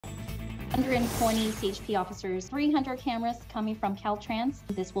120 CHP officers, 300 cameras coming from Caltrans.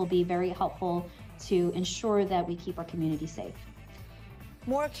 This will be very helpful to ensure that we keep our community safe.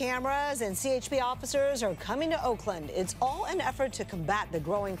 More cameras and CHP officers are coming to Oakland. It's all an effort to combat the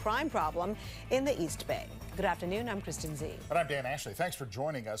growing crime problem in the East Bay. Good afternoon, I'm Kristen Z. And I'm Dan Ashley. Thanks for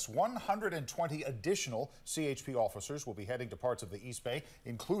joining us. 120 additional CHP officers will be heading to parts of the East Bay,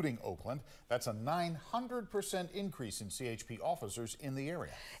 including Oakland. That's a 900% increase in CHP officers in the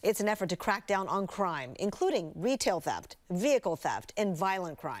area. It's an effort to crack down on crime, including retail theft, vehicle theft, and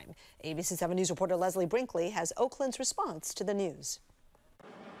violent crime. ABC 7 News reporter Leslie Brinkley has Oakland's response to the news.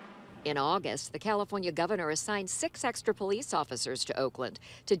 In August, the California governor assigned 6 extra police officers to Oakland.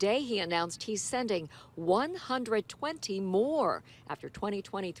 Today, he announced he's sending 120 more. After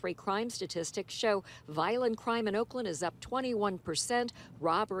 2023 crime statistics show violent crime in Oakland is up 21%,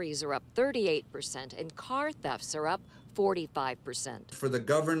 robberies are up 38%, and car thefts are up 45%. For the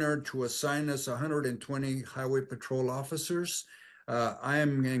governor to assign us 120 highway patrol officers, I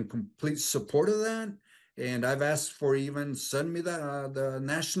am in complete support of that. And I've asked for even send me the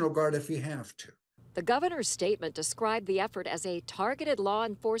National Guard if you have to. The governor's statement described the effort as a targeted law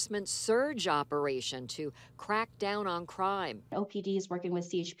enforcement surge operation to crack down on crime. OPD is working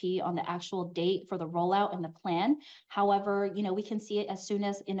with CHP on the actual date for the rollout and the plan. However, we can see it as soon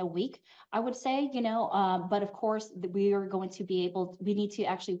as in a week, I would say, but of course we are going to we need to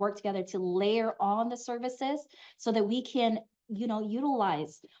actually work together to layer on the services so that we can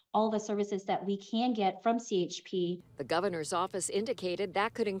utilize all the services that we can get from CHP. The governor's office indicated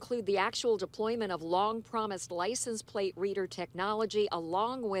that could include the actual deployment of long-promised license plate reader technology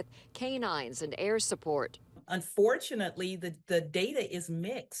along with canines and air support. Unfortunately, the data is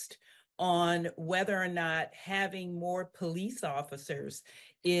mixed on whether or not having more police officers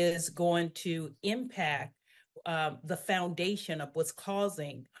is going to impact the foundation of what's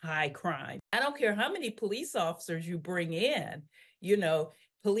causing high crime. I don't care how many police officers you bring in,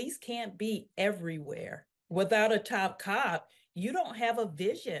 police can't be everywhere. Without a top cop, you don't have a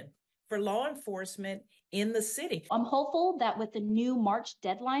vision for law enforcement in the city. I'm hopeful that with the new March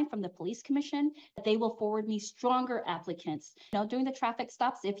deadline from the Police Commission, that they will forward me stronger applicants. During the traffic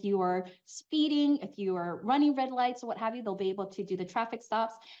stops, if you are speeding, if you are running red lights or what have you, they'll be able to do the traffic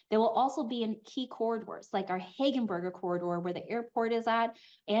stops. They will also be in key corridors, like our Hagenberger corridor where the airport is at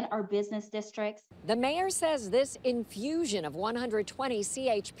and our business districts. The mayor says this infusion of 120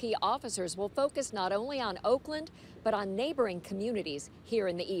 CHP officers will focus not only on Oakland, but on neighboring communities here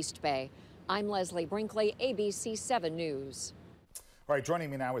in the East Bay. I'm Leslie Brinkley, ABC 7 News. All right, joining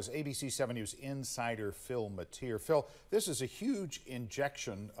me now is ABC 7 News insider Phil Mateer. Phil, this is a huge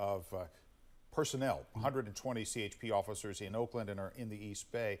injection of personnel, 120 CHP officers in Oakland and are in the East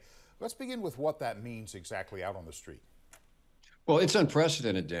Bay. Let's begin with what that means exactly out on the street. Well, it's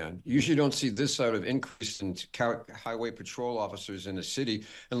unprecedented, Dan. Usually don't see this sort of increase in highway patrol officers in the city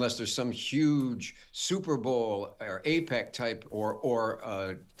unless there's some huge Super Bowl or APEC type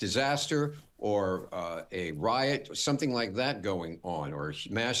or disaster or a riot, or something like that going on, or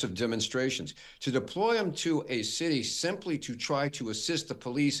massive demonstrations. To deploy them to a city simply to try to assist the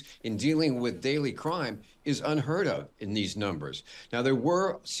police in dealing with daily crime is unheard of in these numbers. Now, there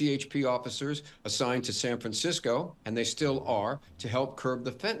were CHP officers assigned to San Francisco, and they still are, to help curb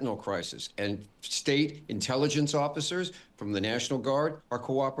the fentanyl crisis. And state intelligence officers from the National Guard are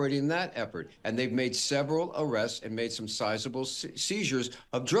cooperating in that effort. And they've made several arrests and made some sizable seizures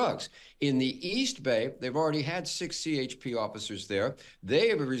of drugs. In the East Bay, they've already had 6 CHP officers there. They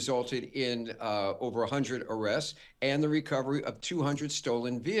have resulted in over 100 arrests and the recovery of 200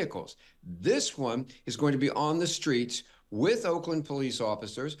 stolen vehicles. This one is going to be on the streets with Oakland police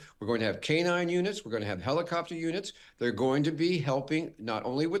officers. We're going to have canine units. We're going to have helicopter units. They're going to be helping not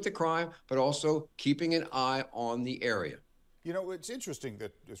only with the crime, but also keeping an eye on the area. It's interesting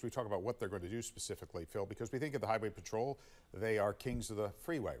that as we talk about what they're going to do specifically, Phil, because we think of the Highway Patrol, they are kings of the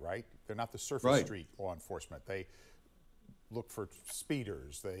freeway, right? They're not the surface street law enforcement. They look for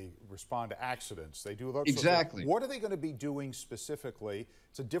speeders. They respond to accidents. They do those. Exactly. What are they going to be doing specifically?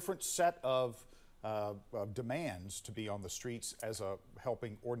 It's a different set of demands to be on the streets as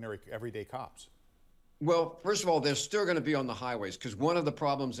helping ordinary, everyday cops. Well, first of all, they're still going to be on the highways because one of the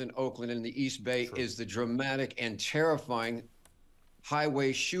problems in Oakland and the East Bay is the dramatic and terrifying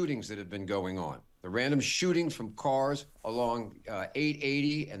highway shootings that have been going on. The random shootings from cars along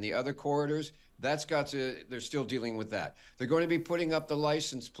 880 and the other corridors, they're still dealing with that. They're going to be putting up the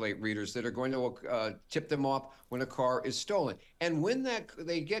license plate readers that are going to tip them off when a car is stolen. And when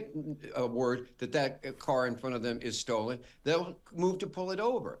they get a word that car in front of them is stolen, they'll move to pull it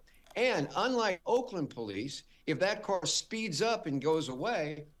over. And unlike Oakland police, If that car speeds up and goes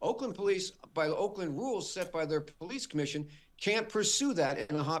away, Oakland police, by the Oakland rules set by their police commission, can't pursue that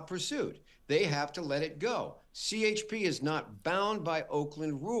in a hot pursuit. They have to let it go. CHP is not bound by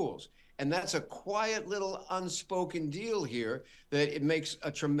Oakland rules. And that's a quiet little unspoken deal here that it makes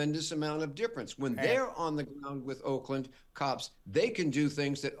a tremendous amount of difference. When they're on the ground with Oakland cops, they can do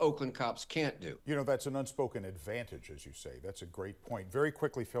things that Oakland cops can't do. You know, that's an unspoken advantage, as you say. That's a great point. Very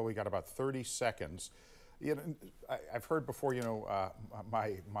quickly, Phil, we got about 30 seconds. You know, I've heard before, you know,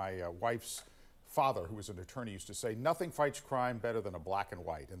 my wife's father, who was an attorney, used to say, nothing fights crime better than a black and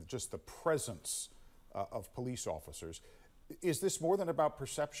white, and just the presence of police officers. Is this more than about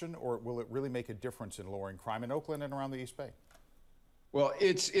perception, or will it really make a difference in lowering crime in Oakland and around the East Bay? Well,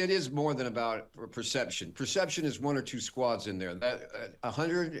 it is more than about perception. Perception is one or two squads in there. That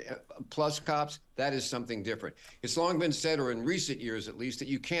 100 plus cops, that is something different. It's long been said, or in recent years at least, that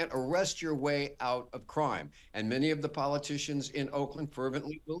you can't arrest your way out of crime. And many of the politicians in Oakland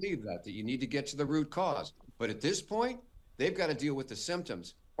fervently believe that you need to get to the root cause. But at this point, they've got to deal with the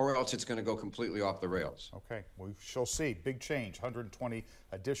symptoms, or else it's going to go completely off the rails. Okay, we shall see. Big change. 120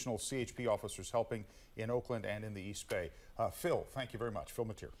 additional CHP officers helping in Oakland and in the East Bay. Phil, thank you very much. Phil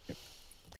Matier.